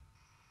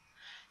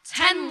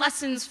10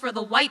 lessons for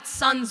the white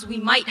sons we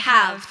might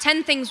have.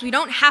 10 things we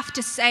don't have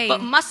to say,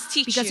 but must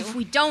teach because you. if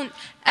we don't,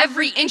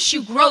 every inch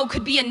you grow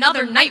could be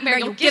another nightmare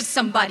you'll give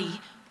somebody.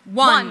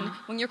 1.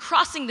 When you're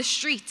crossing the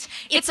street,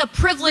 it's a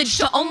privilege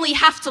to only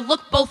have to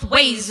look both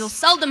ways. You'll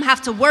seldom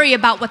have to worry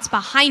about what's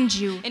behind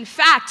you. In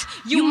fact,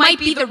 you might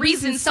be the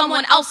reason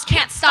someone else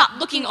can't stop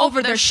looking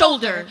over their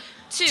shoulder.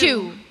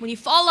 2. When you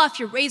fall off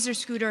your Razor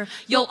scooter,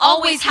 you'll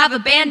always have a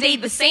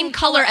Band-Aid the same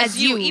color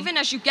as you. Even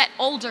as you get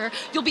older,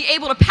 you'll be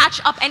able to patch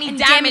up any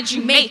damage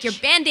you make. Your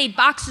Band-Aid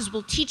boxes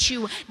will teach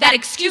you that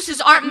excuses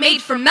aren't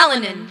made for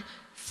melanin.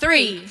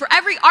 3. For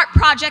every art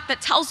project that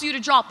tells you to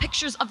draw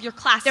pictures of your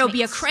classmates, there'll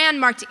be a crayon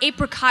marked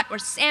apricot or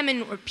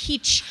salmon or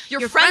peach.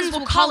 Your friends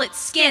will call it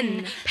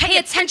skin. Pay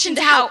attention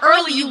to how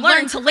early you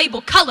learn to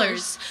label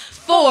colors.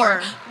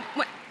 4.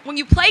 When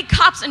you play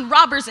cops and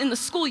robbers in the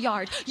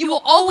schoolyard, you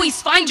will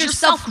always find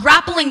yourself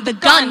grappling the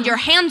gun. Your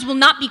hands will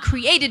not be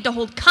created to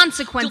hold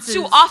consequences.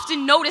 You'll too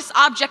often notice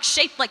objects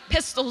shaped like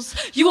pistols.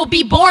 You will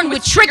be born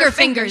with trigger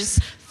fingers.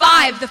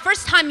 5. The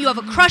first time you have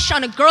a crush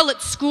on a girl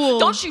at school,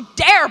 don't you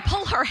dare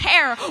pull her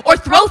hair or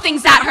throw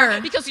things at her,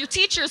 because your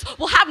teachers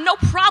will have no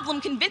problem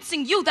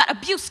convincing you that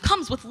abuse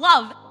comes with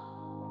love.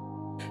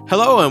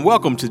 Hello and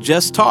welcome to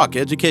Just Talk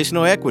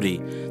Educational Equity,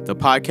 the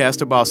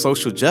podcast about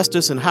social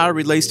justice and how it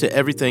relates to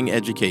everything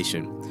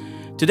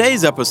education.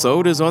 Today's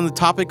episode is on the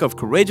topic of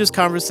courageous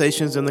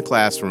conversations in the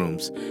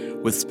classrooms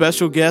with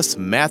special guest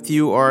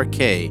Matthew R.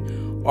 Kay,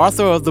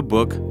 author of the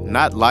book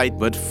Not Light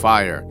But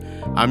Fire.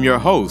 I'm your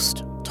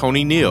host,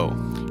 Tony Neal.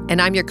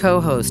 And I'm your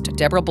co-host,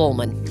 Deborah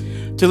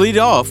Bowman. To lead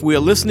off, we are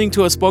listening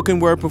to a spoken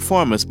word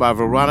performance by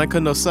Veronica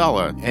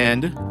Nosella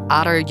and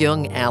Otter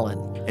Young Allen,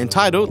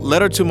 entitled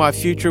Letter to My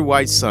Future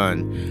White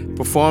Son,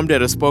 performed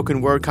at a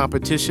spoken word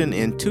competition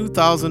in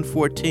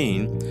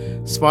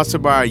 2014,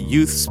 sponsored by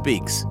Youth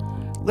Speaks.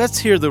 Let's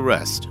hear the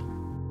rest.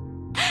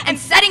 And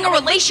setting a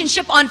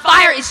relationship on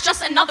fire is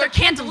just another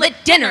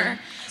candlelit dinner.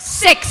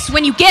 6.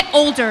 When you get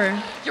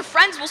older, your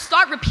friends will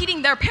start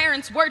repeating their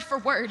parents word for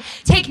word.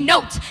 Take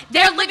note,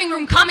 their living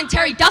room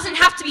commentary doesn't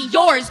have to be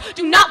yours.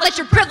 Do not let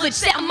your privilege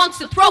sit amongst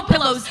the throw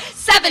pillows.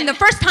 7. The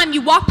first time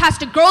you walk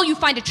past a girl you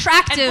find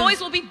attractive, and boys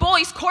will be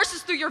boys,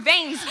 courses through your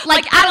veins.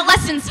 Like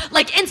adolescence,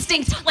 like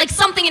instinct, like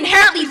something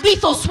inherently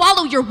lethal.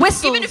 Swallow your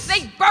whistles. Even if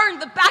they burn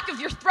the back of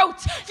your throat,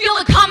 feel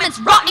the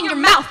comments rot in your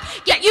mouth.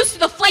 Get used to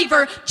the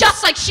flavor,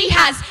 just like she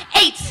has.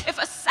 8. If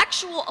a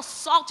sexual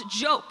assault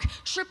joke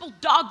triple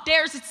dog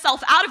dares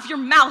itself out of your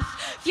mouth,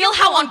 feel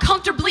how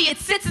uncomfortably it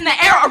sits in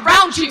the air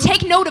around you.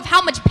 Take note of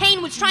how much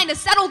pain was trying to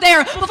settle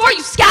there before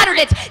you scattered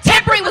it.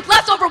 Tampering with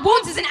leftover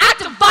wounds is an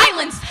act of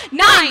violence.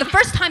 9. The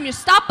first time you're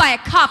stopped by a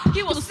cop,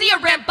 he will see a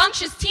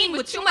rambunctious teen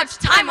with too much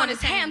time on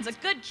his hands, a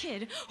good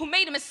kid who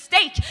made a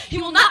mistake.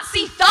 You will not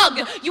see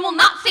thug. You will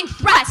not think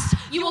threat.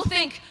 You will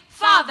think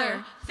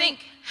father. Think,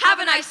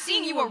 haven't I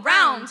seen you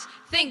around?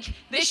 Think,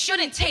 this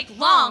shouldn't take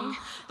long.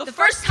 The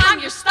first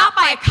time you're stopped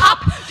by a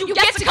cop, you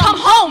get to come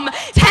home.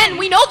 10.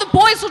 We know the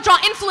boys will draw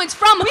influence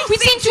from. We've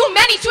seen too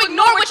many to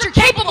ignore what you're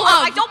capable of.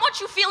 I don't want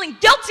you feeling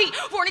guilty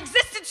for an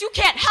existence you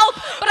can't help,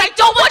 but I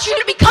don't want you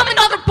to become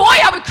another boy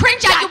I would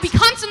cringe at. You'll be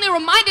constantly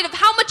reminded of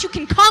how much you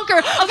can conquer,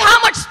 of how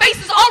much space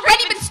has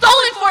already been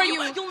stolen for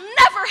you. You'll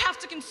never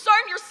have to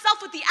concern yourself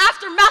with the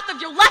aftermath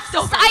of your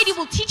leftovers. Society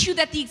will teach you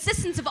that the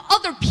existence of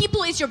other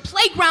people is your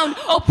playground.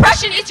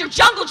 Oppression is your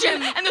jungle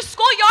gym, and the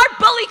schoolyard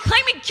bully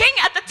claiming king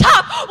at the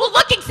top will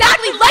look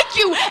exactly like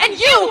you, and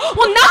you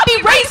will not be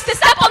raised to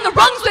step on the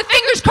rungs with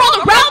fingers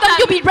curled around them.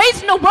 You'll be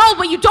raised in a world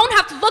where you don't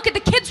have to look at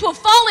the kids who have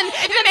fallen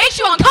if it makes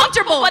you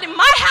uncomfortable. But in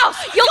my house,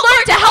 you'll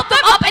learn to help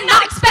them up and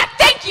not expect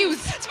thank yous.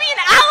 To be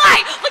an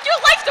ally, like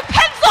your life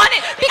depends on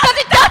it, because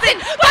it doesn't,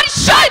 but it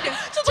should.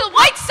 To the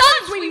white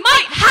sons we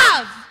might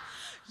have,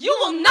 you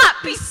will not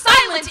be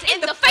silent in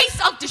the face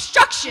of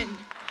destruction.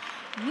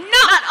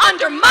 Not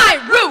under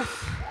my roof.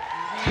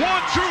 1, 2, 3,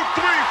 4,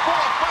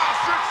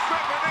 5, 6,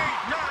 7,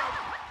 8, 9.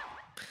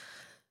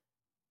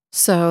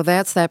 So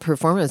that's that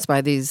performance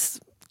by these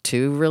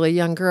two really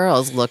young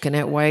girls looking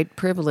at white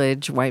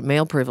privilege, white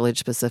male privilege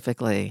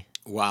specifically.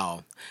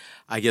 Wow.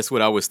 I guess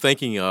what I was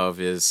thinking of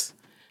is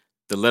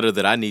the letter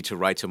that I need to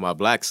write to my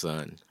black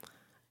son.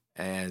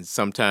 And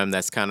sometimes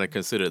that's kind of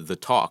considered the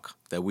talk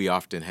that we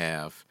often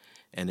have.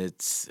 And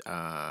it's,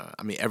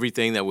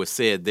 everything that was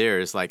said there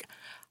is like,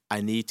 I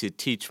need to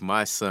teach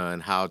my son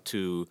how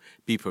to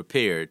be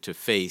prepared to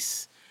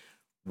face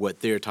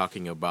what they're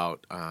talking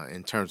about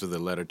in terms of the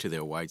letter to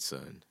their white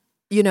son.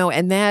 You know,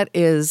 and that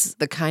is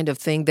the kind of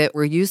thing that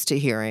we're used to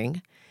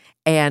hearing.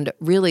 And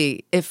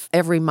really, if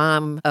every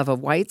mom of a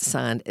white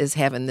son is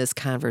having this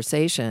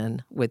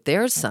conversation with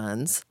their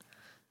sons,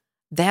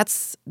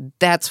 that's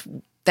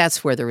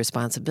where the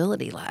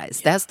responsibility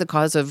lies. Yeah. That's the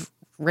cause of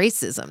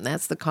racism.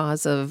 That's the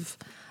cause of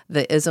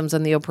the isms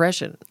and the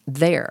oppression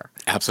there.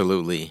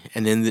 Absolutely.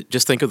 And then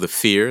just think of the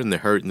fear and the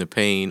hurt and the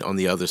pain on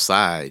the other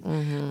side,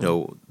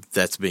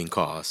 that's being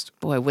caused.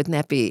 Boy, wouldn't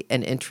that be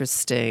an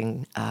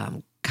interesting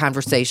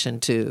conversation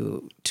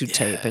to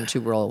tape and to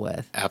roll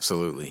with?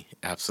 Absolutely.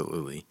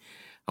 Absolutely.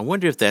 I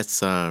wonder if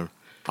that's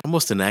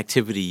Almost an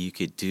activity you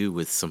could do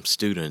with some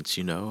students,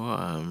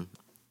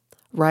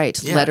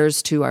 Right. Yeah.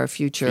 Letters to our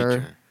future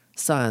Future.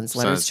 sons,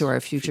 letters Sons, to our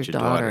future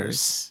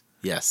daughters.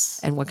 Yes.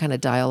 And what kind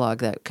of dialogue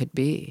that could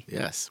be.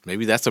 Yes.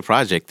 Maybe that's a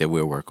project that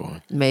we'll work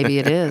on. Maybe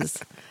it is.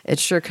 It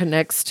sure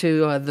connects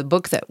to the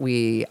book that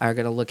we are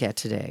going to look at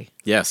today.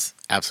 Yes,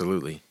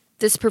 absolutely.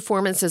 This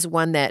performance is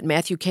one that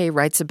Matthew Kay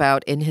writes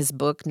about in his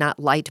book, Not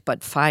Light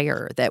But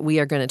Fire, that we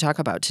are going to talk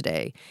about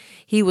today.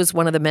 He was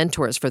one of the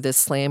mentors for this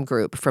slam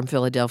group from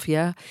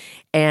Philadelphia,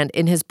 and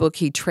in his book,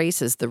 he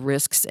traces the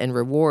risks and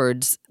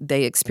rewards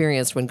they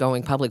experienced when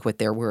going public with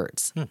their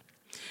words.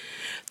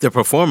 The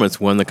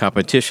performance won the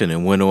competition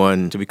and went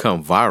on to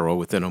become viral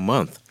within a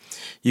month.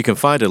 You can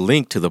find a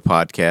link to the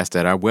podcast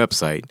at our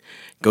website.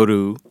 Go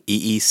to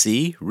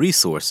EEC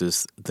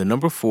Resources,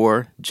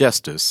 4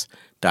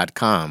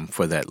 Justice.com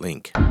for that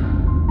link.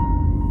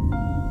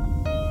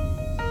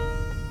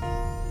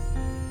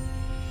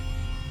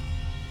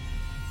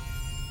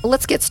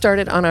 Let's get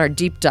started on our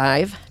deep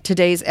dive.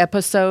 Today's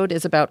episode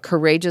is about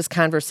courageous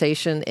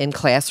conversation in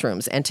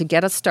classrooms. And to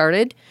get us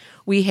started,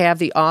 we have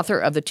the author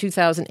of the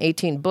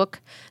 2018 book,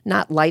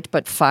 Not Light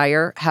But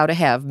Fire, How to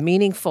Have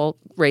Meaningful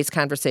Race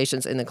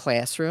Conversations in the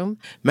Classroom.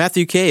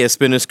 Matthew Kay has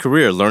spent his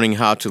career learning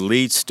how to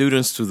lead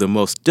students through the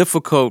most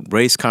difficult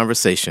race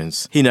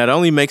conversations. He not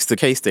only makes the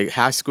case that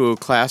high school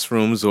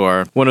classrooms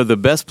are one of the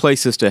best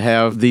places to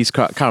have these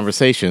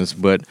conversations,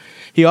 but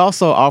he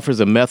also offers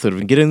a method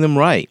of getting them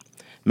right.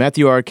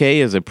 Matthew R. Kay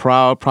is a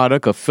proud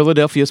product of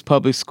Philadelphia's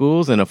public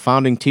schools and a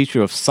founding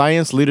teacher of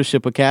Science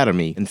Leadership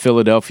Academy in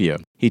Philadelphia.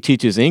 He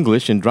teaches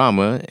English and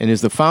drama and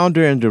is the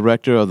founder and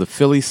director of the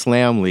Philly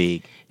Slam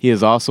League. He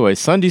is also a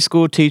Sunday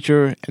school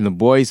teacher and the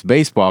boys'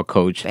 baseball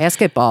coach.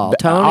 Basketball,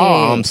 Tony.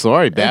 Oh, I'm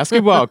sorry,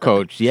 basketball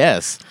coach,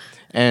 yes.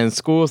 And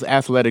school's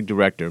athletic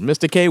director.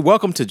 Mr. Kay,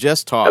 welcome to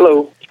Just Talk.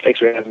 Hello. Thanks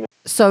for having me.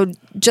 So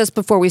just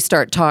before we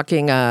start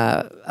talking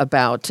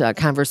about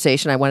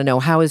conversation, I want to know,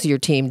 how is your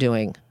team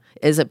doing?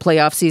 Is it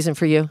playoff season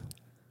for you?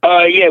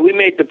 Yeah, we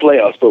made the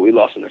playoffs, but we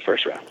lost in the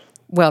first round.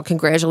 Well,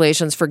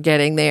 congratulations for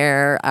getting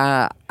there.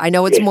 I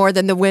know it's more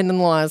than the win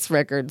and loss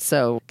record,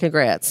 so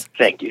congrats.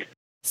 Thank you.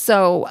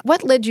 So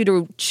what led you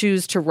to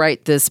choose to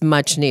write this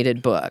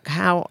much-needed book?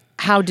 How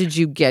did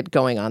you get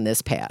going on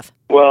this path?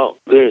 Well,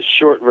 the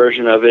short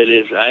version of it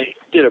is I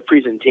did a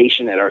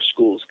presentation at our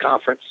school's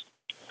conference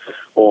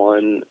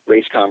on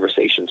race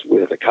conversations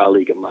with a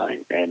colleague of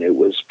mine, and it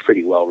was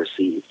pretty well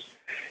received.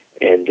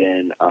 And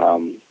then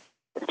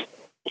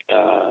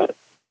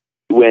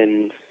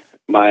when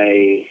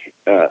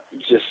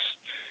just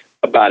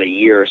about a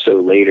year or so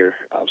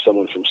later,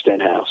 someone from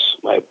Stenhouse,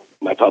 my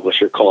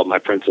publisher, called my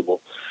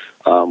principal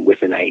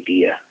with an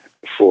idea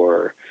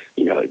for,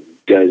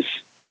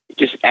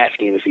 just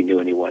asking him if he knew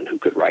anyone who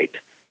could write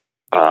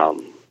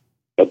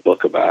a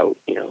book about,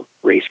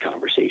 race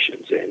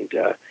conversations. And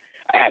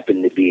I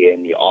happened to be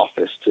in the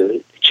office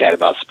to chat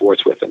about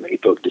sports with him, and he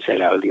poked his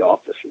head out of the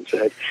office and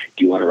said,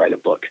 "Do you want to write a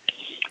book?"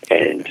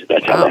 And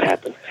that's how that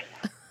happened.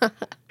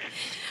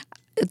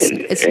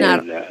 It's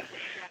not.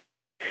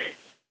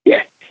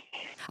 Yeah.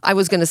 I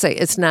was going to say,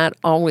 it's not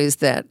always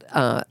that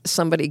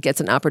somebody gets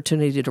an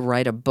opportunity to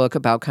write a book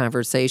about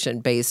conversation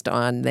based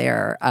on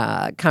their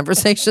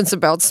conversations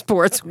about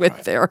sports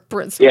with their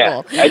principal.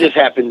 Yeah, I just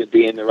happened to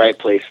be in the right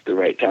place at the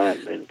right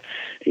time, and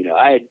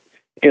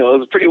it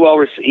was pretty well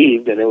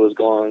received, and it was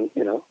going.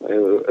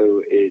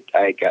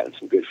 I had gotten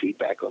some good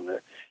feedback on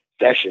the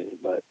session,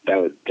 but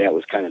that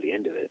was kind of the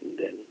end of it, and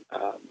then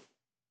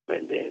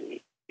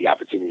the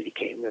opportunity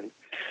came, and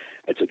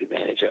I took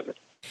advantage of it.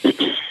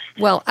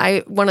 Well,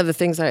 one of the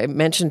things I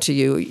mentioned to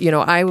you,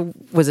 I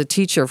was a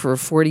teacher for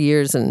 40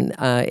 years in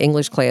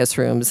English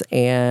classrooms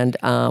and,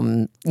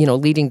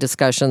 leading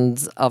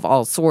discussions of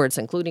all sorts,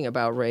 including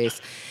about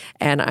race.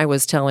 And I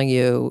was telling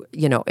you,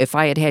 if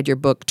I had had your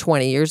book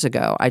 20 years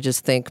ago, I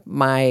just think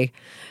my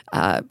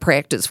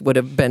practice would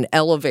have been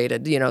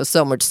elevated,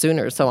 so much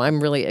sooner. So I'm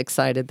really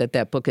excited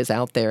that book is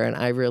out there, and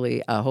I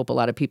really hope a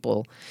lot of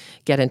people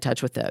get in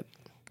touch with it.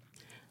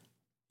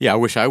 Yeah, I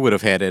wish I would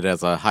have had it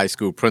as a high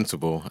school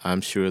principal.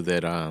 I'm sure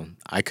that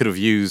I could have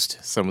used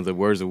some of the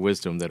words of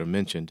wisdom that are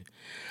mentioned.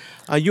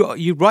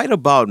 You write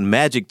about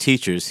magic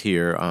teachers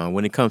here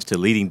when it comes to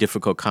leading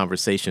difficult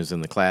conversations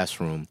in the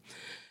classroom.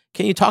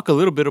 Can you talk a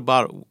little bit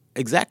about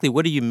exactly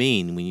what do you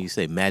mean when you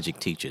say magic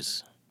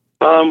teachers?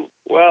 Well,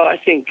 I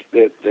think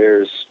that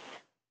there's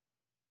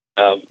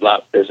a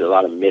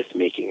lot of myth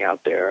making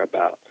out there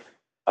about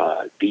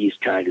these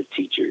kind of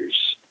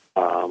teachers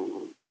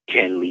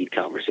can lead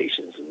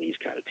conversations and these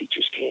kind of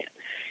teachers can't.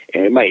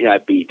 And it might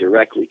not be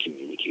directly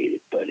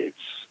communicated, but it's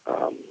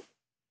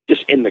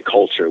just in the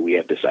culture. We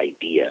have this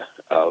idea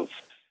of,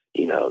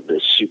 the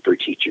super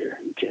teacher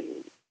who can,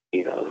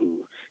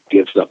 who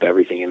gives up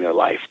everything in their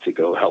life to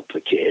go help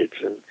the kids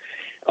and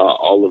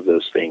all of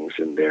those things.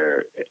 And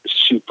they're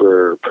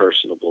super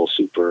personable,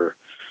 super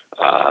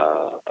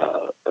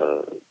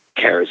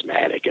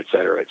charismatic, et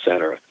cetera, et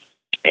cetera.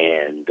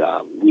 And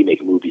we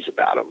make movies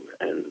about them.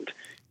 And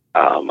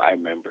I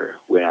remember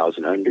when I was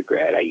an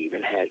undergrad, I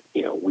even had,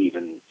 we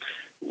even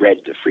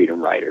read the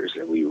Freedom Writers,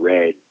 and we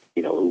read,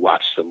 we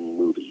watched some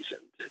movies,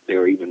 and they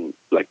were even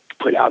like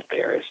put out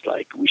there as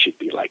like, we should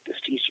be like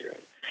this teacher.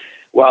 And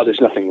while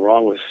there's nothing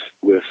wrong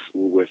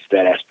with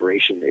that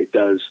aspiration, it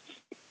does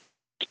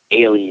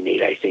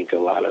alienate, I think, a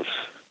lot of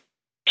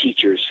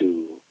teachers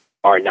who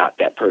are not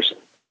that person,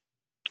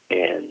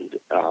 and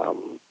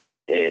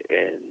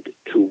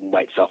who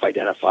might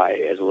self-identify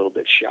as a little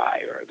bit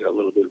shy, or they're a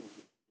little bit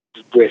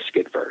risk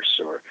adverse,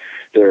 or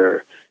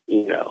they're,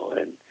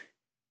 and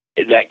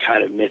that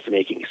kind of myth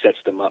making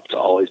sets them up to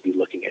always be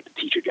looking at the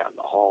teacher down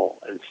the hall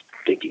and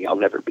thinking, I'll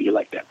never be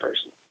like that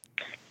person.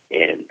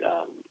 And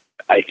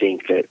I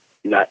think that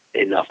not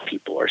enough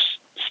people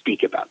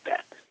speak about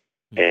that.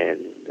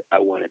 And I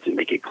wanted to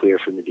make it clear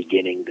from the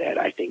beginning that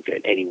I think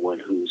that anyone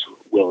who's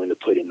willing to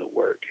put in the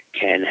work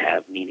can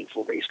have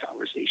meaningful race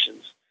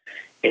conversations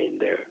in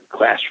their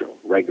classroom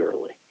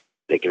regularly.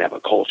 They can have a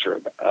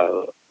culture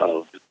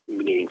of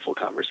meaningful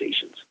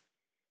conversations.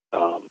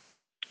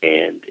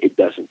 And it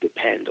doesn't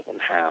depend on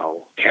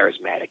how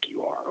charismatic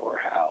you are, or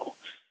how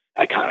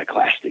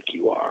iconoclastic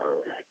you are,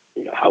 or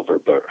how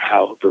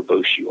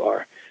verbose you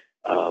are.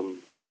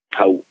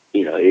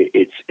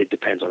 It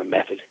depends on a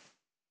method.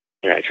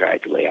 And I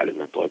tried to lay out in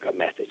the book a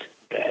method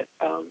that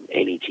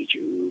any teacher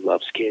who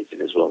loves kids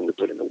and is willing to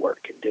put in the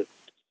work can do.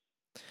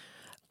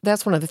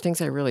 That's one of the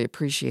things I really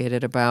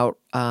appreciated about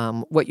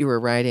what you were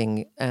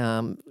writing,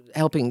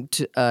 helping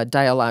a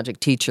dialogic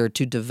teacher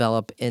to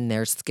develop in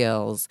their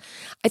skills.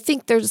 I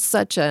think there's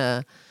such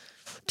a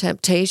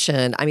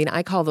temptation. I mean,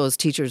 I call those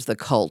teachers the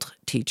cult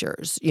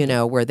teachers,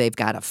 where they've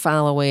got a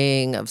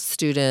following of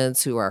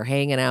students who are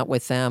hanging out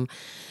with them.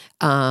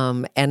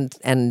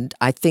 And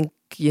I think,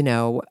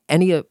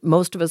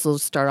 most of us will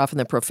start off in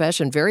the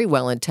profession very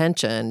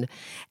well-intentioned,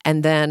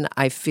 and then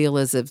I feel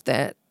as if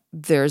that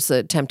there's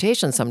a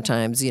temptation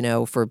sometimes,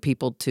 for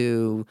people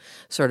to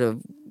sort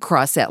of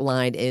cross that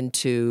line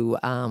into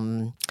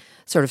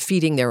sort of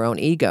feeding their own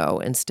ego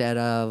instead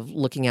of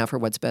looking out for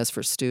what's best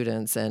for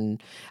students.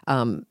 And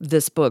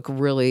this book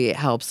really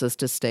helps us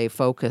to stay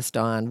focused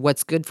on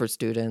what's good for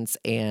students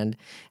and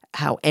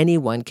how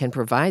anyone can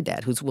provide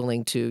that who's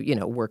willing to,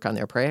 work on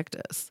their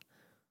practice.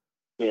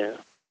 Yeah.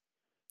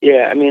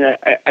 Yeah, I mean,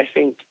 I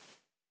think,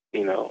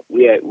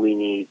 we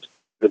need,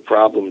 the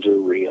problems are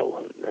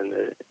real,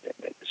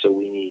 so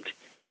we need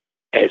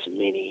as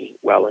many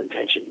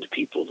well-intentioned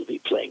people to be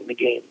playing the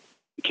game.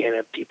 We can't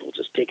have people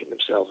just taking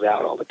themselves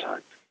out all the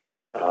time.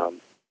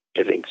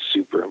 I think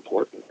super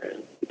important.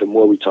 And the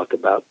more we talk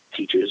about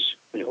teachers,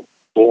 who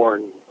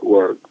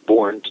are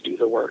born to do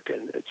the work,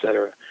 and et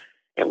cetera,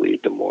 and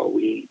the more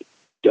we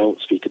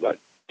don't speak about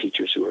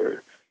teachers who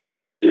are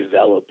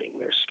developing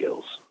their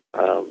skills,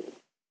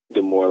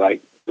 the more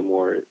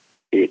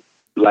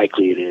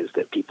likely it is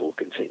that people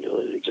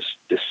continually just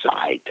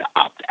decide to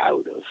opt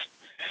out of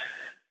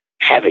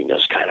having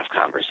those kind of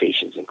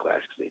conversations in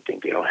class because they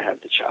think they don't have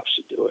the chops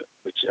to do it,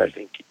 which I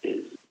think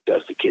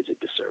does the kids a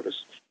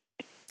disservice.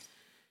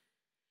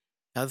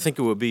 I think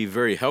it would be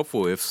very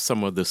helpful if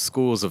some of the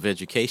schools of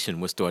education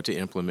would start to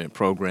implement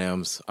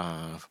programs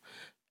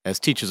as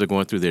teachers are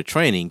going through their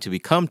training to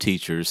become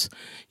teachers.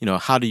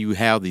 How do you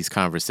have these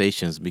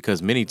conversations?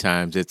 Because many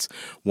times it's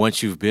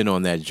once you've been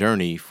on that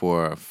journey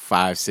for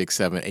 5, 6,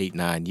 7, 8,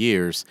 9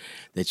 years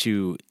that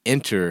you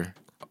enter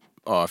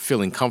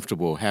feeling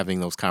comfortable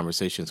having those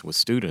conversations with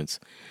students.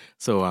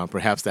 So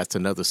perhaps that's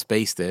another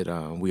space that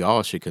we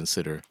all should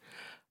consider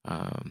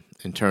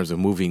in terms of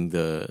moving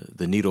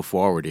the needle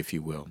forward, if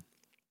you will.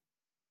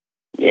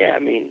 Yeah, I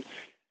mean,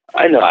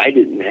 I know I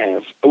didn't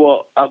have,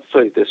 well, I'll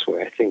put it this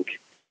way. I think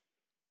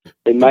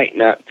it might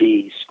not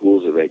be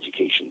schools of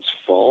education's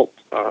fault.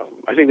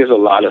 I think there's a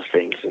lot of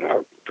things in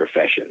our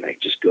profession that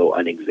just go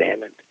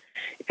unexamined.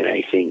 And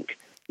I think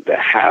the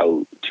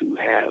how to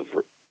have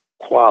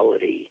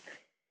quality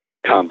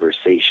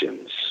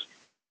conversations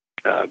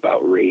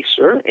about race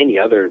or any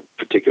other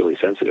particularly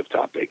sensitive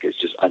topic is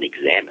just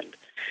unexamined.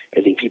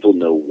 I think people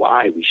know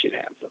why we should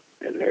have them.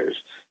 And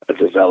there's a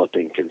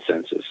developing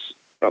consensus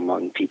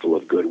among people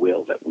of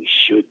goodwill that we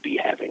should be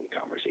having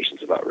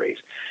conversations about race,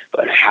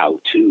 but how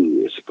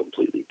to is a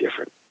completely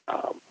different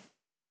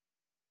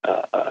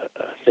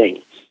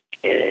thing.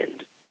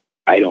 And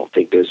I don't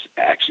think there's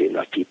actually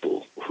enough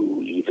people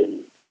who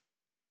even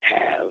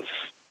have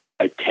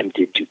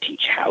attempted to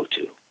teach how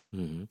to.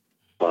 Mm-hmm.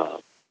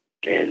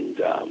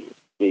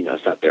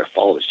 It's not their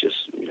fault. It's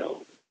just,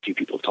 few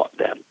people taught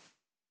them.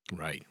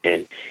 Right.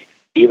 And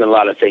even a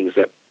lot of things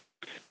that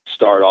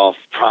start off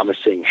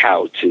promising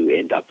how to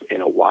end up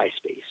in a why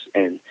space.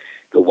 And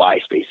the why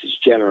space is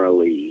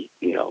generally,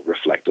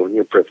 reflect on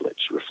your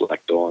privilege,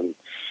 reflect on,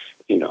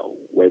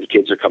 where the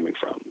kids are coming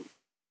from,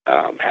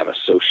 have a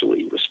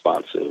socially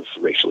responsive,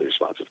 racially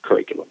responsive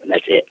curriculum. And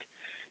that's it.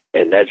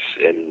 And that's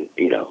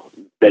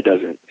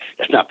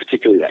not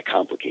particularly that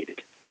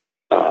complicated.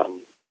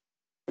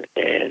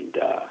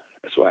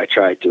 That's why I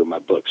tried to, in my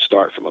book,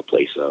 start from a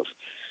place of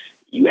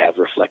you have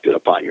reflected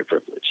upon your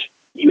privilege.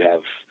 You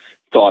have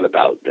thought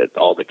about that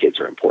all the kids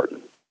are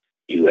important.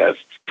 You have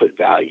put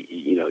value,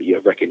 you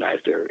have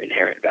recognized their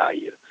inherent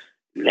value.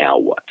 Now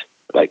what?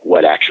 Like,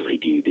 what actually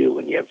do you do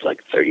when you have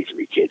like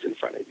 33 kids in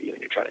front of you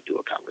and you're trying to do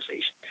a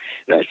conversation?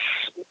 That's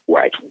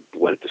where I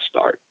wanted to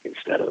start,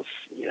 instead of,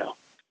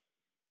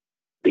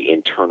 the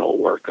internal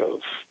work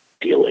of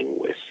dealing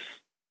with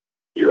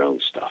your own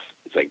stuff.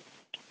 It's like,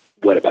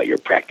 what about your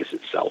practice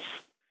itself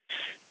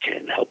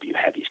can help you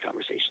have these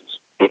conversations?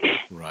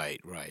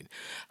 Right, right.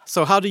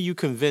 So, how do you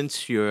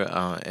convince your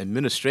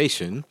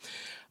administration,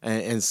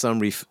 in some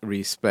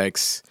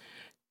respects,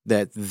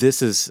 that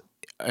this is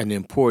an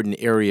important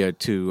area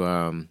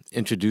to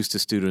introduce to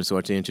students,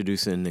 or to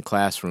introduce in the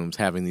classrooms,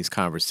 having these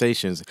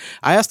conversations?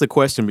 I ask the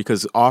question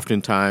because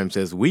oftentimes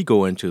as we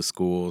go into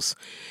schools,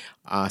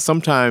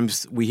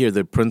 sometimes we hear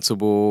the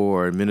principal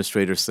or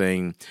administrator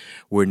saying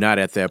we're not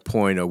at that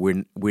point, or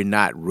we're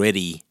not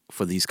ready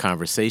for these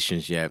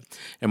conversations yet.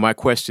 And my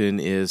question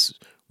is,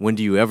 when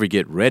do you ever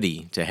get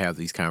ready to have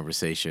these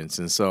conversations?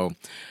 And so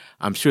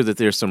I'm sure that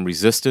there's some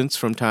resistance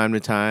from time to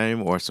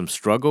time, or some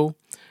struggle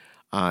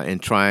in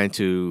trying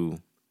to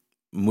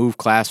move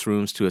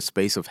classrooms to a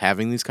space of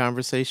having these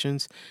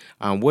conversations.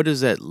 What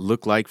does that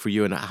look like for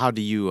you, and how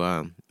do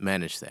you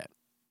manage that?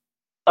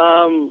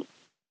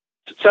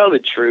 To tell the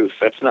truth,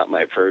 that's not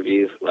my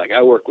purview. Like,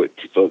 I work with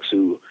folks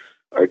who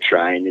are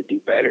trying to do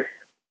better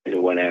and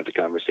who want to have the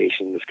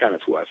conversation. That's kind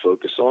of who I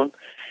focus on.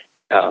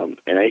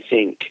 And I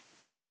think,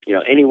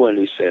 anyone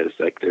who says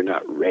like they're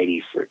not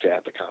ready to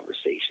have the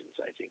conversations,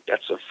 I think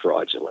that's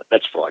fraudulent.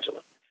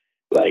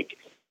 Like,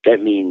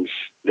 that means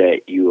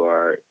that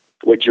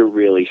what you're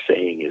really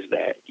saying is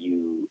that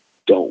you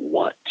don't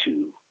want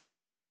to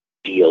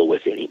deal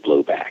with any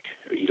blowback,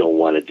 or you don't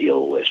want to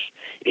deal with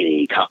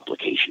any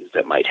complications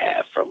that might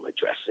have from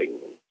addressing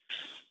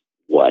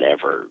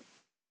whatever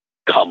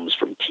comes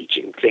from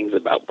teaching things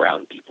about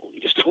brown people. You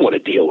just don't want to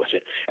deal with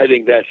it. I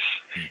think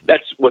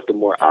that's what the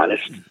more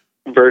honest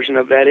version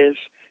of that is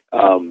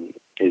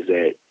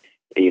that,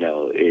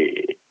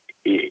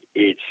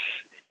 it's,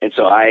 and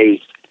so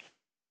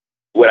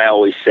what I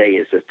always say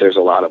is that there's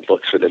a lot of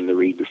books for them to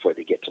read before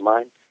they get to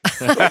mine.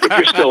 Like, if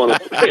you're still in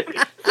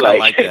I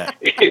like that.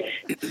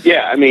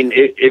 Yeah, I mean,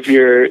 if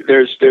you're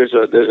there's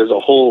a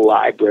whole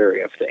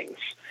library of things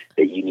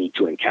that you need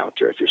to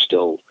encounter if you're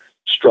still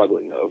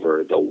struggling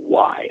over the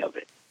why of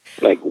it,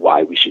 like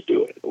why we should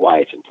do it, why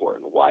it's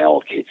important, why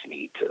all kids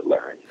need to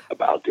learn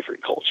about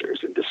different cultures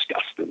and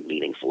discuss them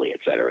meaningfully, et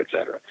cetera, et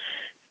cetera.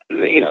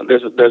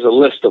 There's a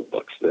list of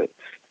books that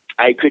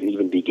I couldn't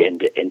even begin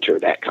to enter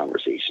that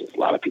conversation. A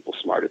lot of people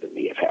smarter than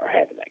me are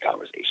having that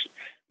conversation.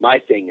 My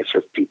thing is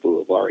for people who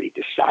have already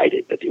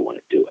decided that they want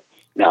to do it.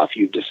 Now, if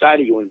you've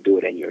decided you want to do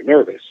it and you're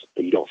nervous,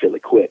 and you don't feel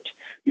equipped,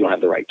 you don't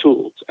have the right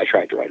tools, I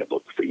tried to write a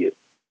book for you.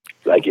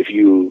 Like, if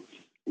you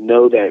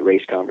know that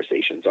race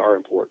conversations are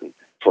important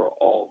for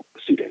all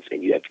students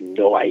and you have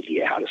no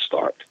idea how to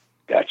start,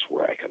 that's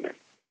where I come in.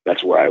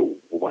 That's where I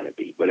want to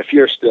be. But if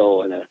you're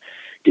still in a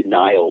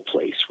denial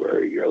place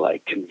where you're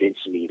like,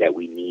 convince me that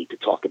we need to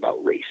talk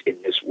about race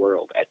in this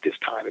world at this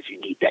time, if you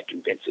need that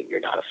convincing, you're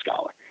not a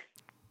scholar.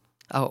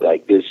 Oh,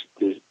 like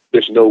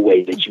there's no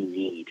way that you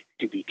need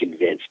to be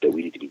convinced that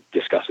we need to be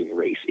discussing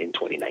race in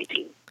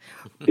 2019.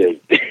 There's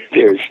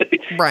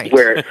right.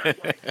 Where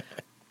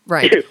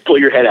right. pull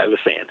your head out of the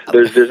sand.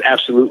 There's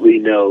absolutely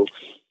no.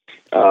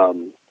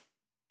 And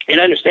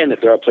I understand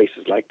that there are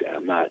places like that.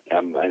 I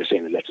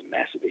understand that that's a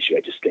massive issue.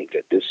 I just think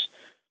that this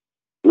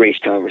race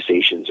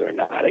conversations are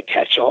not a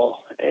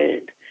catch-all,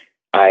 and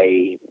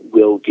I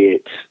want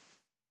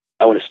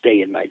to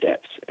stay in my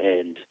depths.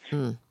 And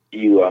I'm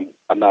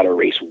not a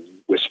race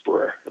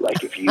whisperer.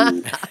 Like, if you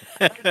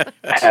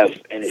have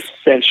an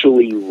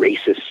essentially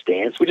racist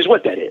stance, which is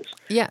what that is.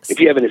 Yes. If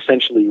you have an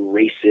essentially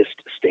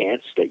racist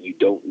stance that you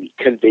don't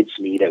convince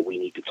me that we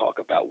need to talk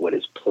about what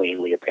is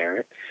plainly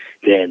apparent,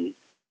 then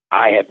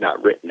I have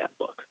not written that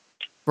book.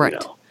 Right.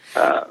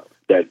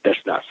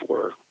 That's not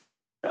for.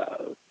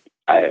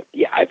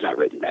 I've not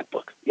written that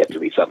book. You have to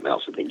read something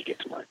else, and then you get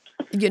to mine.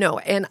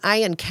 And I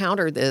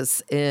encounter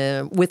this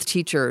with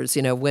teachers,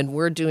 when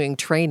we're doing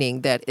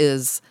training that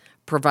is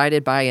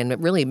provided by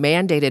and really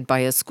mandated by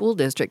a school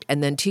district,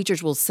 and then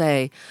teachers will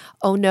say,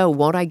 oh no,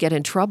 won't I get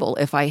in trouble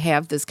if I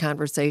have this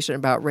conversation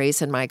about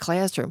race in my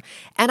classroom?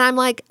 And I'm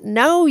like,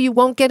 no, you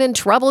won't get in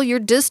trouble. Your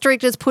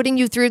district is putting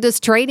you through this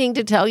training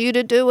to tell you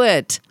to do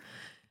it.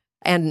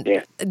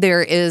 And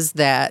there is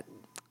that.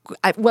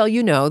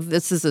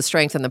 This is the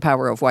strength and the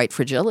power of white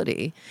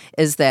fragility,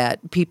 is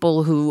that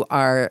people who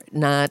are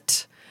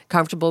not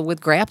comfortable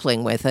with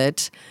grappling with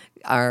it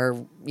are,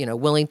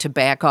 willing to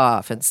back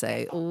off and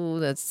say, oh,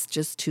 that's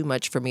just too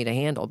much for me to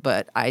handle.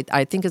 But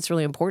I think it's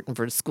really important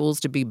for schools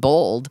to be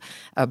bold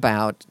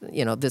about,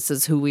 this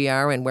is who we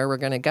are and where we're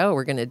going to go.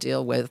 We're going to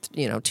deal with,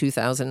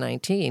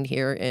 2019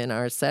 here in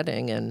our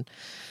setting, and,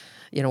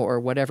 or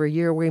whatever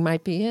year we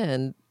might be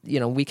in.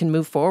 We can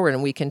move forward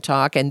and we can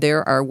talk, and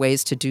there are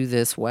ways to do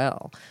this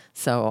well.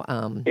 So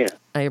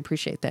I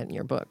appreciate that in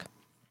your book.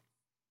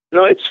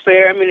 No, it's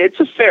fair. I mean,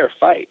 it's a fair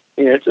fight.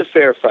 It's a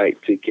fair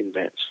fight to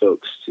convince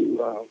folks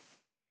to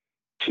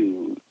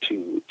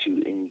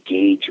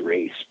engage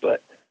race.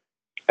 But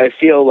I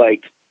feel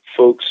like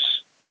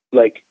folks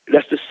like,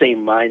 that's the same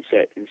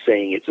mindset in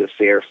saying it's a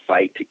fair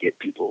fight to get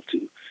people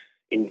to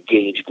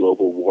engage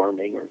global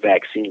warming or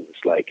vaccines.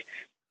 Like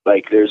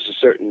there's a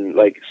certain,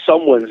 like,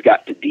 someone's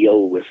got to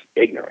deal with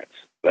ignorance.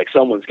 Like,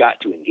 someone's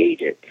got to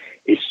engage it.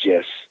 It's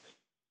just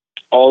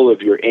all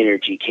of your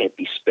energy can't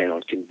be spent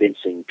on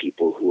convincing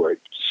people who are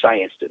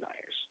science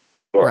deniers,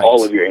 or Right.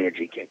 all of your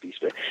energy can't be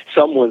spent.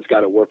 Someone's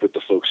got to work with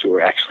the folks who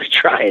are actually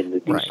trying to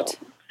do Right.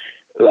 something.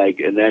 Like,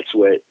 and that's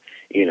what,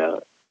 you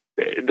know,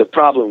 the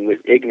problem with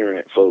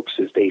ignorant folks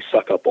is they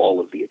suck up all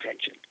of the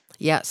attention,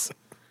 Yes.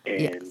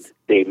 and Yes.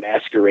 they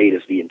masquerade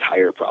as the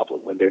entire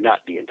problem when they're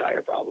not the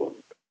entire problem.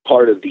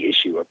 Part of the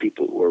issue are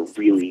people who are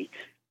really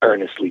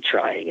earnestly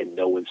trying and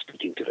no one's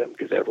speaking to them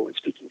because everyone's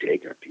speaking to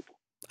ignorant people.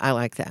 I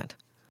like that.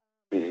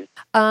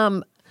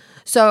 Mhm.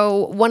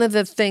 So one of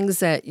the things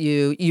that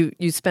you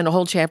spend a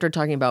whole chapter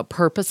talking about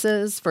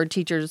purposes for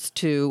teachers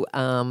to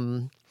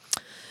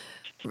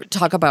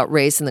talk about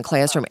race in the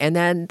classroom, and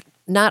then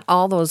not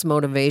all those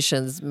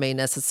motivations may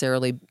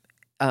necessarily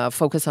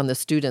focus on the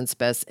student's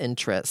best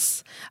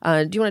interests.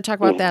 Do you want to talk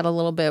about that a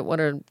little bit? What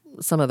are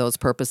some of those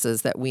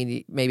purposes that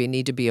we maybe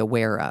need to be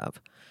aware of?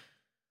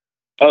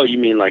 Oh, you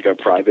mean like our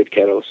private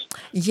kiddos?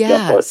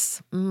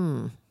 Yes.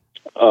 Mm.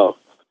 Oh,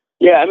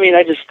 yeah. I mean,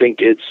 I just think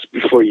it's,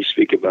 before you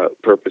speak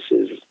about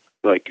purposes,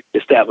 like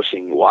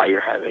establishing why you're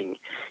having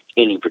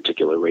any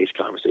particular race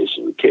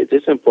conversation with kids,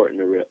 it's important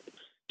to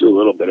do a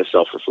little bit of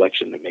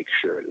self-reflection to make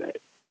sure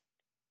that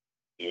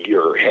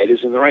your head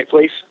is in the right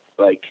place.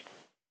 Like,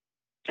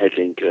 I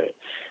think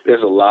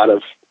there's a lot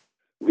of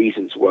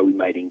reasons why we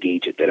might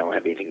engage it that don't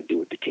have anything to do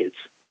with the kids.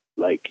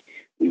 Like,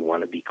 we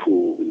want to be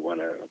cool. We want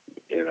to,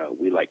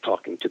 we like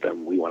talking to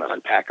them. We want to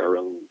unpack our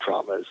own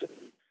traumas, and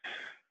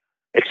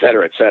et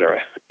cetera, et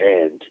cetera.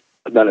 And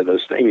none of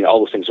those things, I mean, all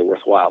those things are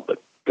worthwhile,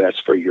 but that's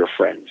for your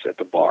friends at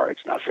the bar.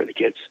 It's not for the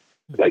kids.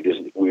 Like,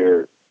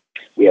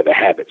 we have a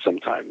habit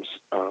sometimes,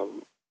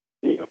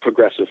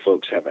 progressive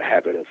folks have a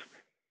habit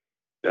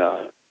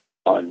of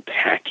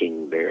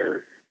unpacking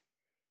their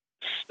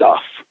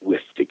stuff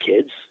with the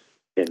kids.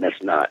 And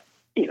that's not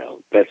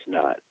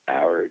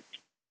our,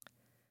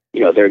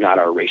 they're not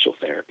our racial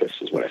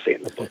therapists, is what I say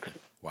in the book.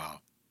 Wow.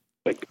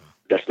 Like,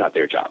 that's not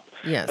their job.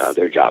 Yes.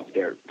 Their job,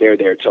 they're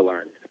there to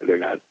learn. They're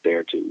not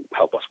there to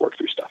help us work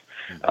through stuff.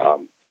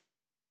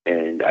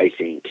 And I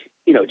think,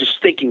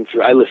 just thinking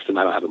through, I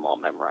don't have them all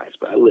memorized,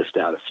 but I list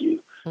out a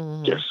few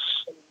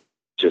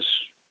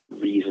just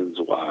reasons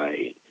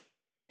why,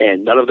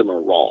 and none of them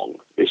are wrong.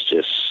 It's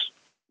just,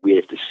 we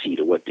have to see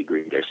to what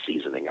degree they're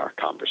seasoning our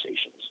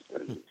conversations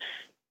and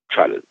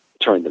try to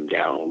turn them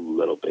down a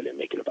little bit and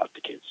make it about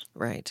the kids.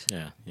 Right.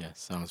 Yeah,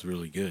 sounds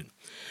really good.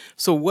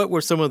 So what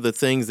were some of the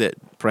things that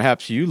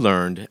perhaps you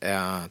learned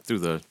through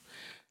the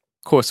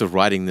course of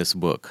writing this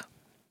book?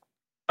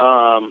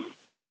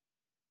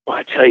 Well,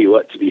 I tell you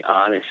what, to be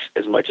honest,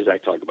 as much as I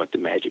talk about the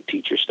magic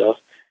teacher stuff,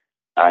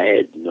 I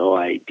had no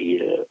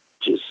idea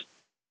just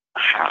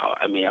how,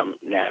 I'm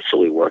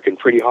naturally working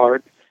pretty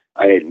hard.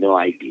 I had no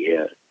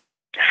idea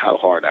how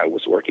hard I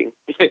was working.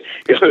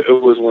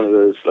 It was one of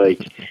those,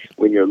 like,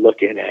 when you're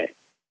looking at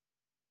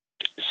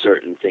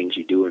certain things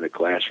you do in a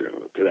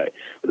classroom,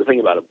 the thing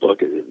about a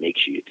book is it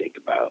makes you think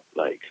about,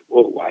 like,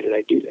 well, why did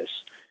I do this?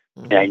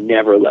 And I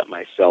never let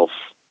myself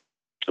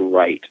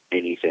write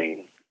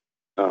anything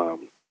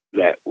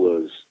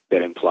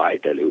that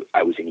implied that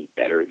I was any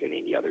better than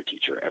any other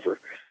teacher ever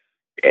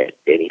at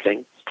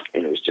anything.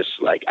 And it was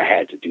just like, I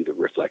had to do the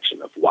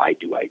reflection of, why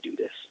do I do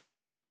this?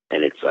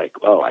 And it's like,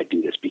 oh, I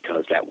do this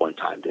because that one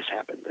time this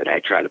happened. And I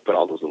try to put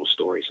all those little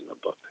stories in the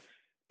book.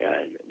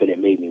 But it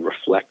made me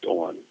reflect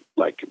on,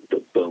 like,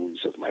 the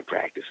bones of my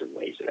practice in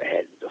ways that I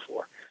hadn't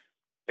before.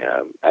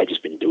 I'd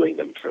just been doing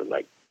them for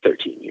like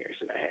 13 years,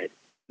 and I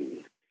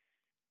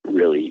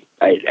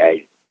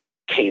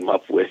came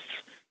up with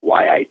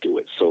why I do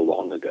it so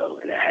long ago,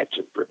 and I had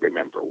to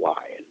remember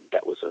why. And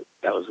that was a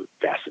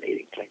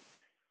fascinating thing.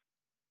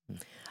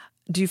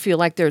 Do you feel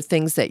like there are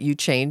things that you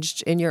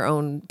changed in your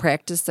own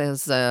practice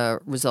as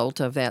a result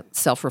of that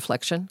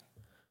self-reflection?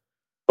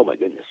 Oh my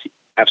goodness.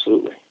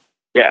 Absolutely.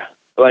 Yeah.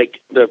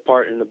 Like the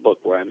part in the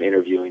book where I'm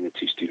interviewing the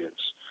two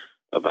students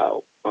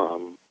about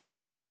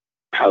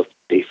how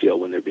they feel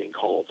when they're being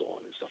called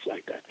on and stuff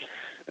like that.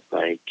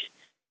 Like,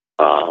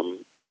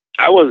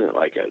 I wasn't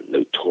like a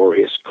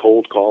notorious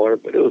cold caller,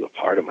 but it was a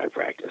part of my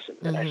practice.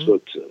 And I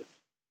spoke to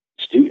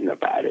a student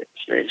about it,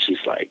 and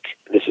she's like,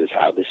 this is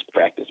how this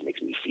practice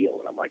makes me feel.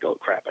 And I'm like, oh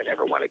crap, I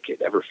never want a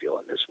kid ever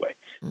feeling this way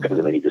because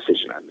of any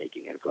decision I'm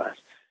making in class.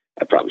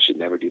 I probably should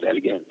never do that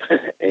again.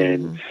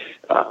 And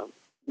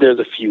there's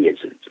a few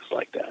instances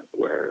like that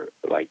where,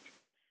 like,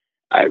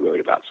 I wrote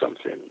about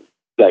something,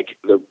 like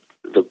the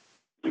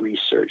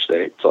research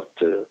that it took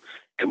to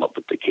come up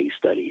with the case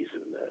studies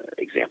and the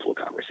example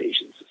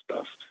conversations and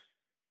stuff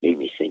made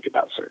me think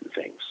about certain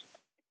things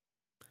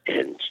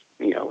and,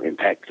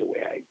 impact the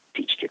way I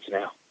teach kids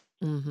now.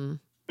 Mm-hmm.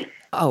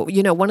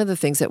 Oh, one of the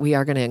things that we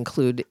are going to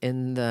include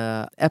in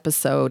the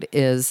episode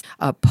is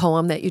a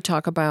poem that you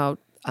talk about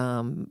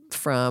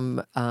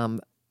from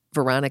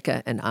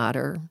Veronica and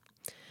Otter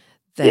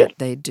that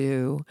they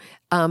do.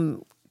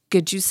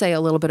 Could you say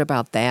a little bit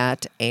about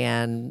that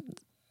and,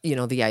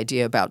 the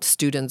idea about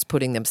students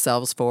putting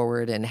themselves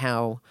forward and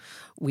how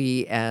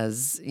we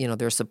as,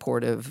 their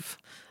supportive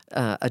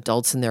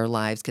adults in their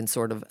lives can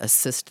sort of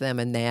assist them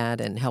in that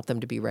and help them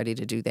to be ready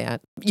to do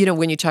that?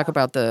 When you talk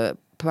about the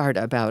part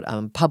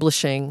about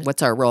publishing,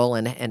 what's our role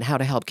and how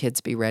to help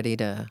kids be ready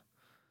to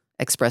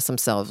express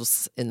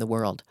themselves in the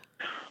world?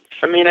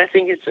 I mean, I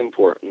think it's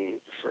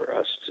important for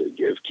us to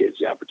give kids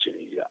the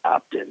opportunity to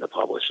opt into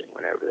publishing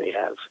whenever they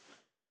have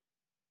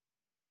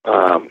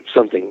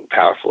something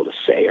powerful to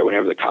say, or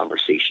whenever the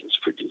conversations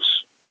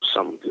produce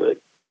something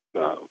good,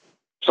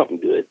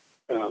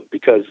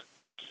 because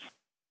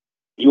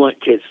you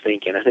want kids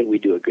thinking. I think we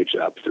do a good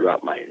job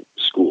throughout my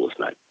school. It's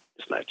not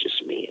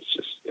just me. It's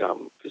just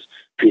because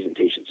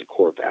presentation is a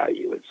core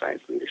value at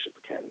Science Leadership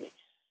Academy.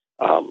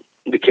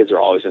 The kids are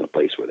always in a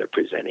place where they're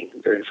presenting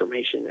their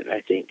information, and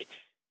I think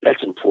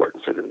that's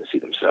important for them to see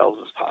themselves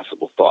as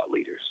possible thought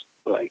leaders.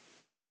 Like,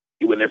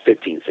 when they're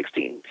 15,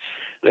 16,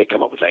 they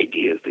come up with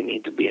ideas. They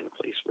need to be in a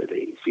place where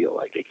they feel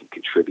like they can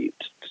contribute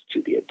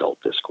to the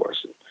adult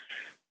discourse. And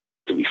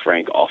to be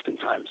frank,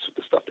 oftentimes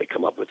the stuff they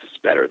come up with is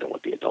better than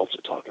what the adults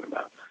are talking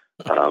about.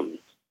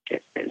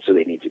 And so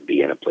they need to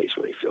be in a place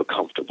where they feel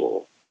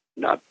comfortable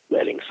not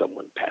letting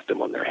someone pat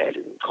them on their head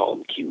and call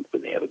them cute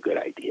when they have a good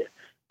idea,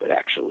 but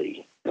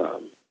actually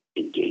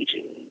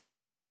engaging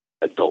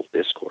adult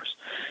discourse.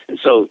 And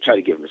so try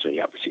to give them as many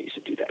opportunities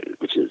to do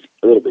that, which is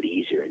a little bit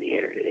easier in the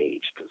internet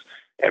age because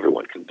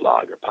everyone can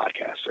blog or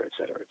podcast or et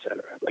cetera, et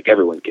cetera. Like,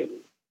 everyone can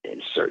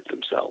insert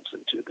themselves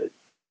into the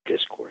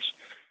discourse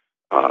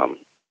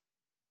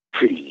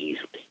pretty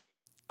easily.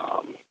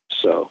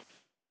 So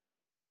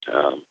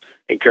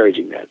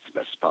encouraging that as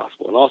best as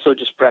possible. And also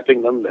just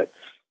prepping them that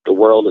the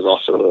world is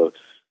also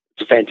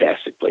it's a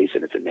fantastic place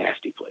and it's a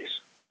nasty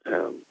place.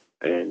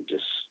 And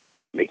just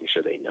making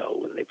sure they know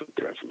when they put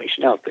their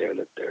information out there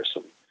that there's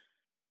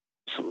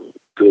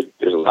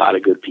there's a lot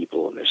of good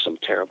people and there's some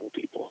terrible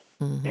people.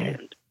 Mm-hmm.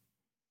 And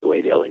the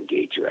way they'll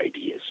engage your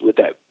ideas with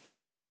that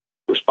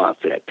response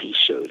to that piece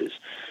showed is,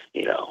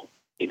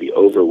 maybe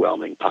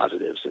overwhelming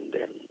positives and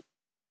then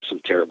some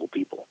terrible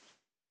people,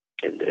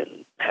 and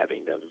then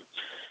having them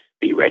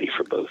be ready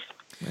for both.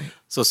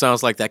 So it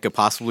sounds like that could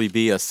possibly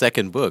be a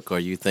second book. Are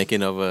you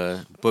thinking of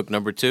a book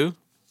number 2?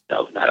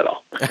 No, not at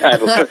all.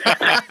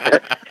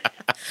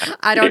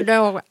 I don't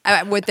know.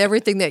 With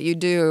everything that you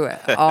do,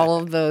 all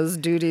of those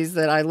duties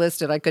that I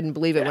listed, I couldn't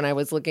believe it when I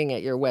was looking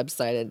at your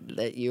website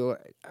that you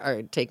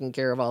are taking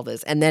care of all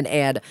this, and then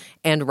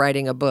and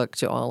writing a book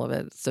to all of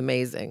it. It's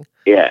amazing.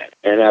 Yeah,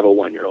 and I have a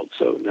 1-year-old,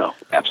 so no,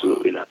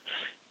 absolutely not.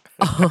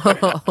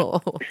 Oh,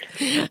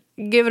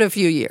 give it a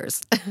few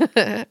years.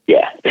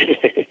 Yeah.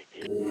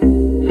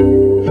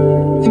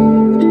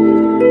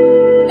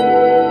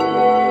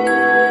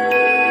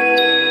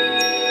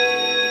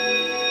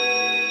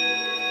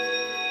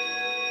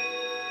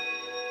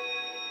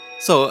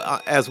 So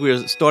as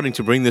we're starting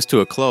to bring this to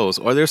a close,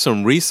 are there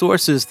some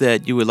resources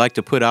that you would like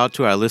to put out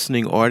to our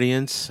listening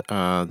audience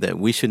that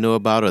we should know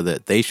about or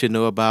that they should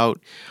know about?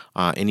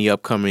 Any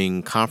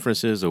upcoming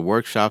conferences or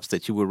workshops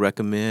that you would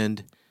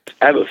recommend?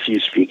 I have a few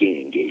speaking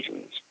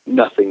engagements.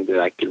 Nothing that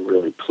I can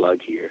really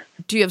plug here.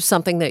 Do you have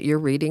something that you're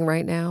reading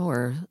right now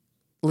or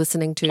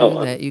listening to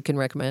that you can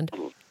recommend?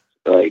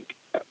 Like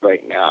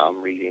right now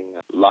I'm reading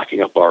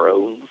Locking Up Our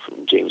Own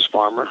from James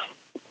Farmer.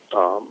 It's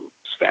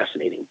a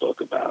fascinating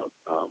book about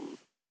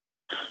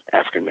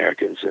African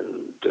Americans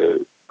and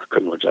the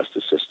criminal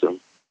justice system.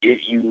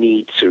 If you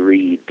need to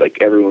read, like,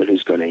 everyone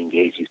who's going to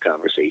engage these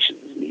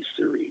conversations needs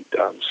to read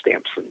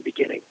Stamped from the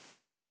Beginning.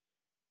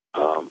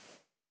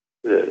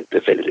 The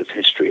definitive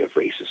history of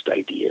racist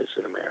ideas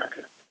in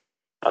America.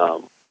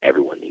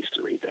 Everyone needs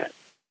to read that.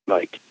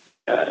 Like,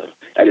 I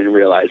didn't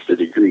realize the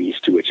degrees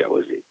to which I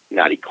was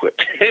not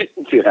equipped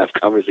to have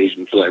conversations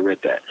until I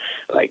read that.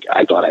 Like,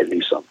 I thought I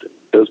knew something.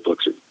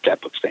 That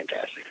book's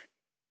fantastic.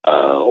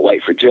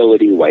 White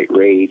Fragility, White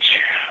Rage.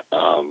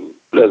 Those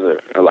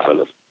are a lot of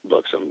the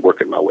books I'm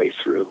working my way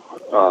through.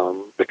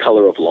 The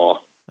Color of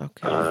Law.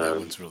 Okay, that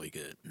one's really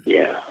good.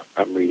 Yeah,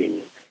 I'm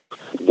reading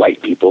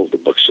White People. The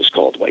book's just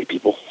called White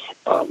People.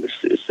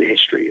 It's the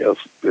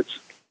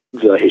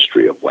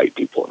history of white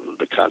people and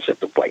the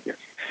concept of whiteness.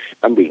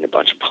 I'm reading a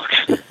bunch of books.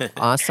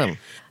 Awesome.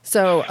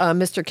 So,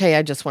 Mr. K,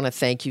 I just want to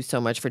thank you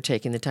so much for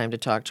taking the time to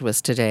talk to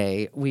us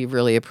today. We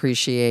really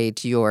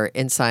appreciate your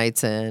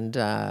insights and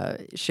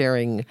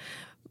sharing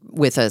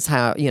with us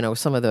how,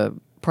 some of the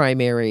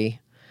primary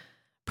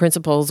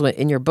principles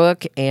in your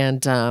book.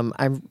 And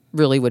I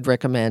really would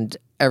recommend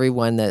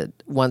everyone that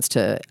wants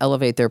to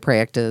elevate their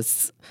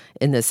practice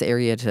in this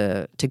area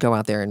to go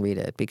out there and read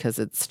it because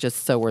it's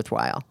just so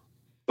worthwhile.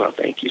 Well,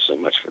 thank you so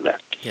much for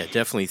that. Yeah,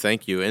 definitely.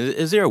 Thank you. And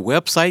is there a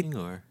website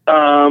or?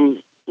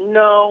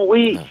 No,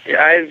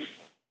 I've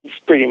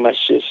pretty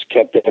much just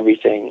kept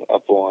everything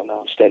up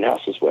on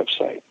Stenhouse's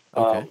website.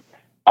 Okay.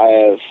 I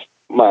have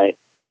my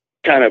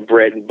kind of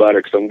bread and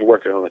butter because I'm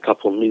working on a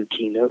couple new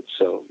keynotes.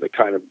 So the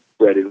kind of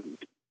bread and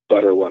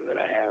butter one that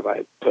I have,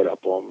 I put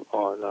up on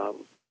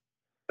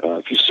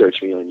if you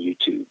search me on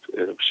YouTube,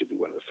 it should be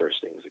one of the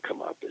first things that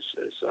come up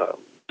is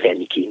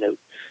Penny Keynote.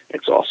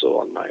 It's also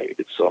on my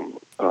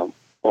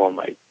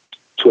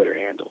Twitter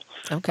handle.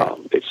 Okay.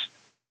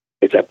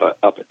 It's up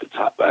at the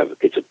top.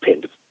 It's a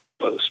pinned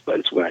post, but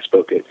it's when I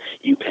spoke at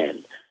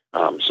UPenn.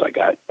 So I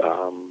got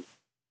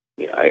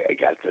I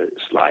got the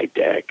slide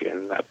deck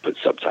and I put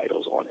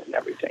subtitles on it and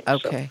everything.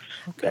 Okay.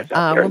 So that's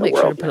out there we'll in the make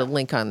sure to world put now. a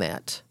link on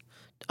that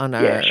on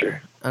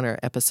our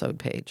episode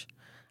page.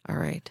 All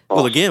right.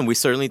 Well, again, we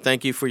certainly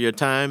thank you for your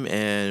time,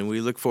 and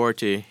we look forward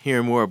to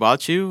hearing more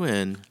about you,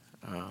 and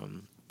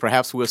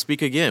perhaps we'll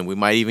speak again. We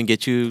might even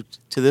get you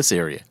to this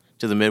area,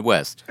 to the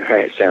Midwest. All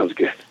right, sounds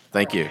good.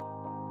 Thank you.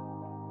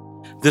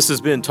 This has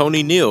been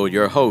Tony Neal,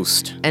 your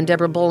host, And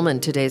Deborah Bowman,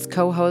 today's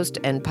co-host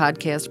and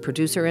podcast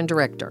producer and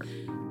director.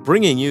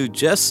 bringing you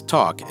Just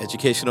Talk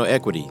Educational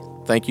Equity.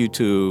 Thank you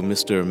to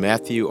Mr.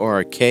 Matthew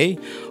R. Kay,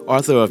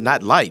 author of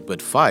Not Light,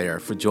 But Fire,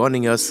 for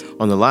joining us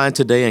on the line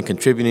today and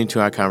contributing to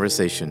our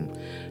conversation.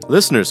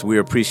 Listeners, we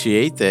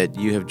appreciate that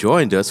you have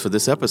joined us for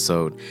this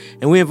episode,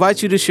 and we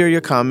invite you to share your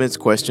comments,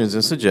 questions,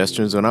 and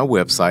suggestions on our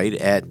website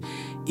at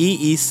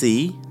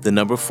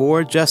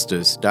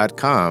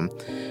EEC4justice.com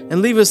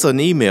and leave us an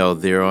email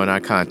there on our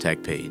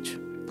contact page.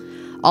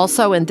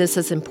 Also, and this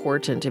is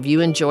important, if you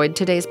enjoyed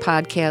today's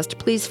podcast,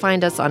 please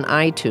find us on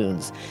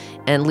iTunes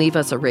and leave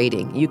us a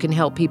rating. You can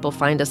help people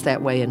find us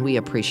that way, and we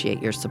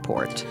appreciate your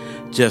support.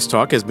 Just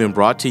Talk has been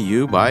brought to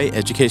you by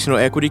Educational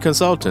Equity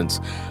Consultants,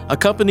 a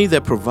company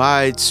that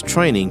provides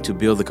training to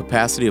build the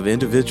capacity of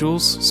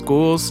individuals,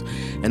 schools,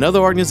 and other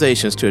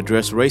organizations to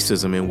address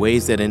racism in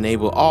ways that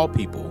enable all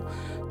people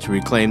to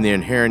reclaim their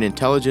inherent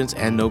intelligence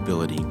and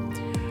nobility.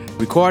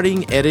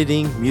 Recording,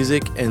 editing,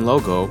 music, and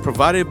logo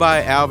provided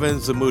by Alvin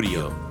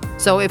Zamudio.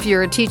 So if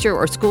you're a teacher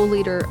or school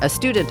leader, a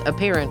student, a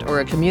parent,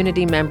 or a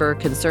community member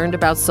concerned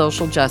about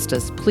social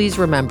justice, please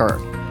remember,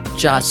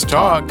 just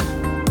talk.